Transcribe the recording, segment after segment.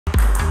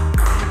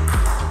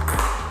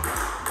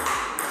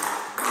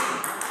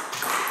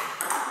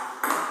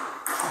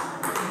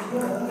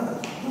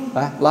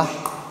来拉，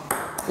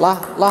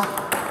拉拉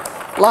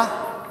拉。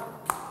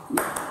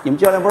你们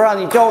教练不是让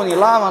你教你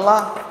拉吗？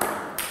拉。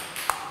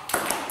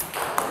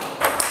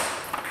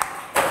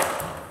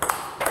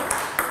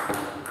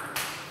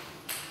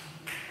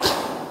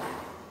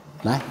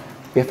来，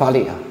别发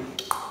力啊！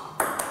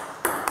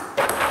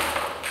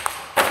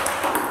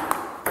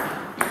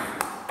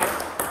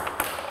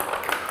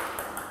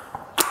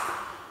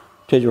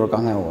这就是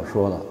刚才我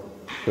说的，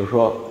就是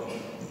说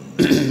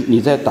你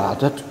在打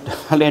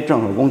他练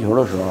正手攻球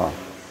的时候，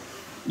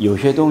有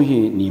些东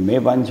西你没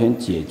完全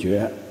解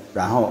决，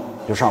然后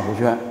就上弧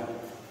圈。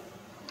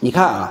你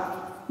看啊，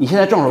你现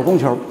在正手攻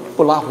球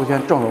不拉弧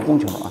圈，正手攻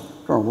球啊，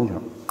正手攻球，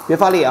别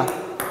发力啊！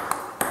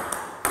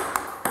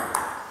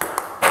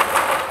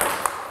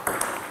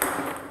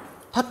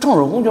他正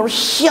手攻球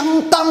相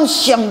当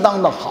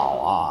的好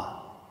啊，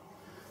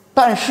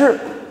但是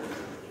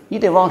你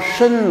得往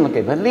深了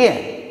给他练，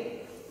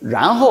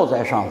然后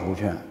再上弧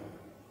圈。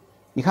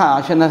你看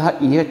啊，现在他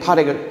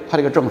这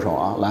个正手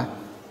啊，来，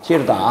接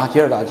着打啊，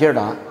接着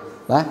打，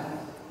来，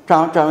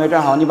站位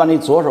站好，你把你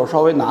左手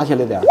稍微拿起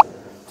来点，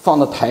放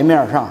到台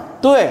面上，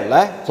对，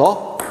来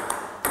走，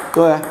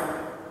对，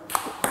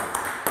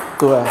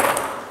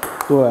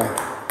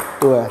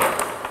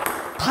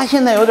他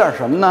现在有点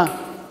什么呢？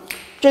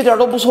这点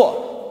都不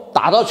错，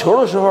打到球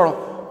的时候，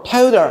他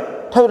有这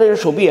个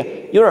手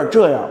臂有点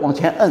这样往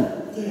前摁，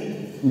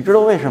你知道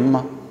为什么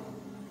吗？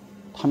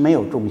他没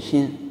有重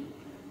心，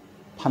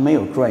他没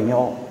有转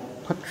腰，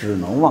他只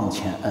能往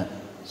前摁。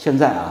现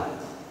在啊，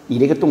你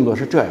这个动作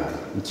是这样的，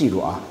你记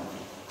住啊，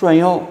转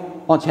腰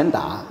往前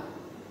打，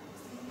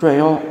转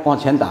腰往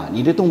前打，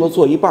你这动作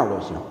做一半就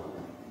行。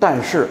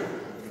但是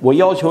我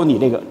要求你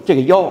这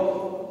个腰，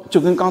就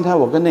跟刚才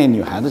我跟那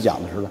女孩子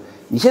讲的似的。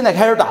你现在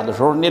开始打的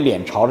时候，你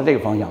脸朝着这个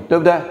方向，对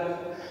不对？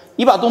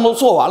你把动作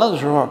做完了的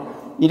时候，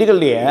你这个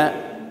脸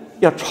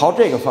要朝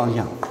这个方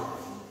向，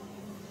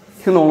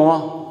听懂了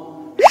吗？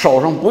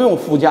手上不用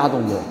附加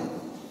动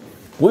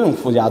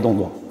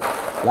作，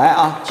来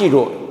啊，记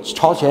住，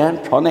朝前，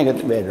朝那个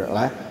位置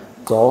来，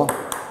走，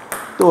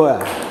对，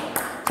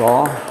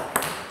走，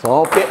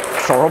别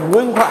手上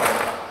不用快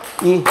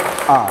，1、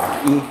2、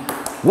1，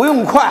不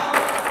用快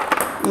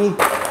，1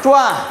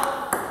转，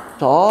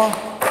走。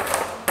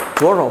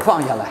左手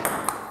放下来，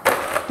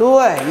对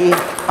，1、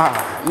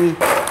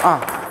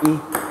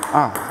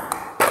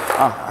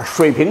2、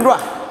水平转，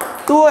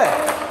对，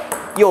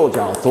右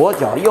脚左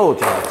脚，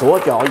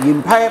引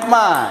拍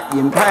慢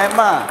，1、2、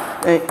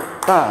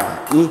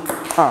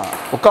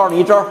我告诉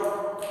你一招，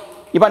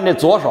你把你这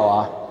左手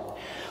啊，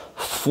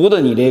扶着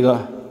你这个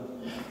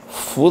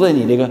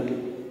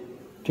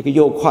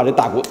右胯这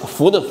大骨，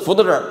扶到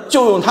这儿，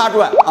就用它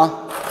转啊，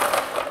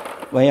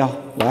弯腰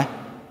来，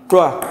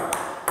转，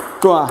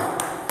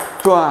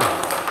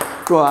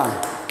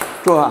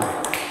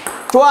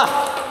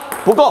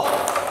不够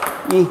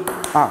，1、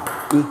2、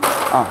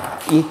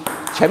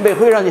前背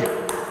挥上去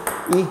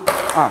，1、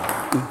2、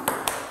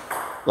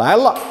来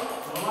了，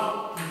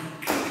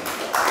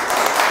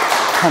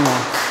看到吗？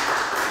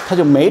他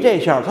就没这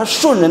下，他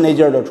顺着那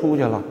劲儿就出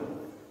去了。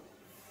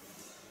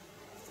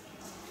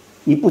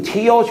你不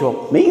提要求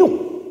没用，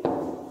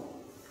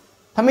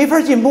他没法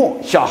进步，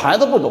小孩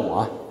子不懂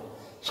啊。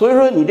所以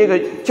说，你这个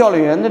教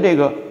练员的这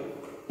个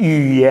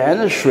语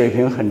言水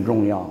平很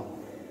重要，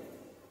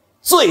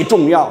最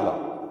重要的，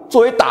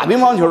作为打乒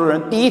乓球的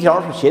人，第一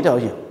条是协调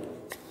性。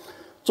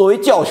作为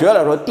教学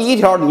来说，第一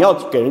条你要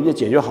给人家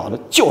解决好的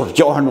就是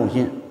交换重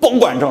心，甭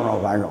管正手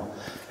反手，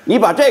你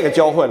把这个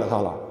教会了他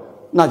了，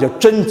那就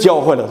真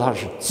教会了他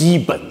是基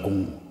本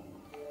功。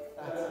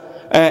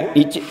哎，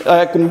你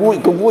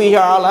巩固一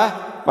下啊，来，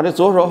把这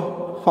左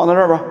手放在这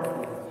儿吧。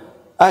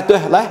哎，对，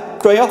来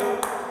转腰，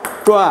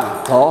转，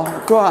走，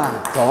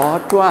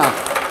转，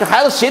这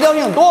孩子协调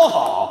性多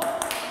好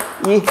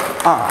！1、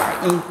2、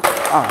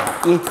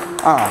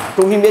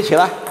重心别起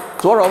来，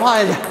左手放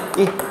下去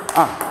，1、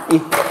2、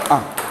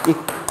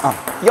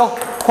腰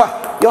快，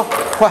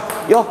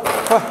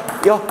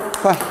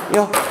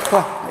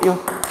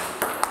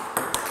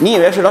你以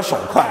为是他手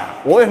快啊？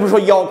我为什么说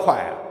腰快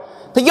啊？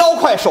他腰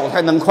快手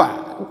才能快，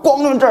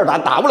光用这儿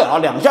打不了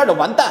，2下就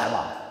完蛋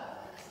了，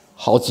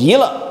好极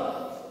了，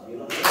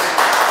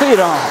非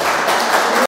常好。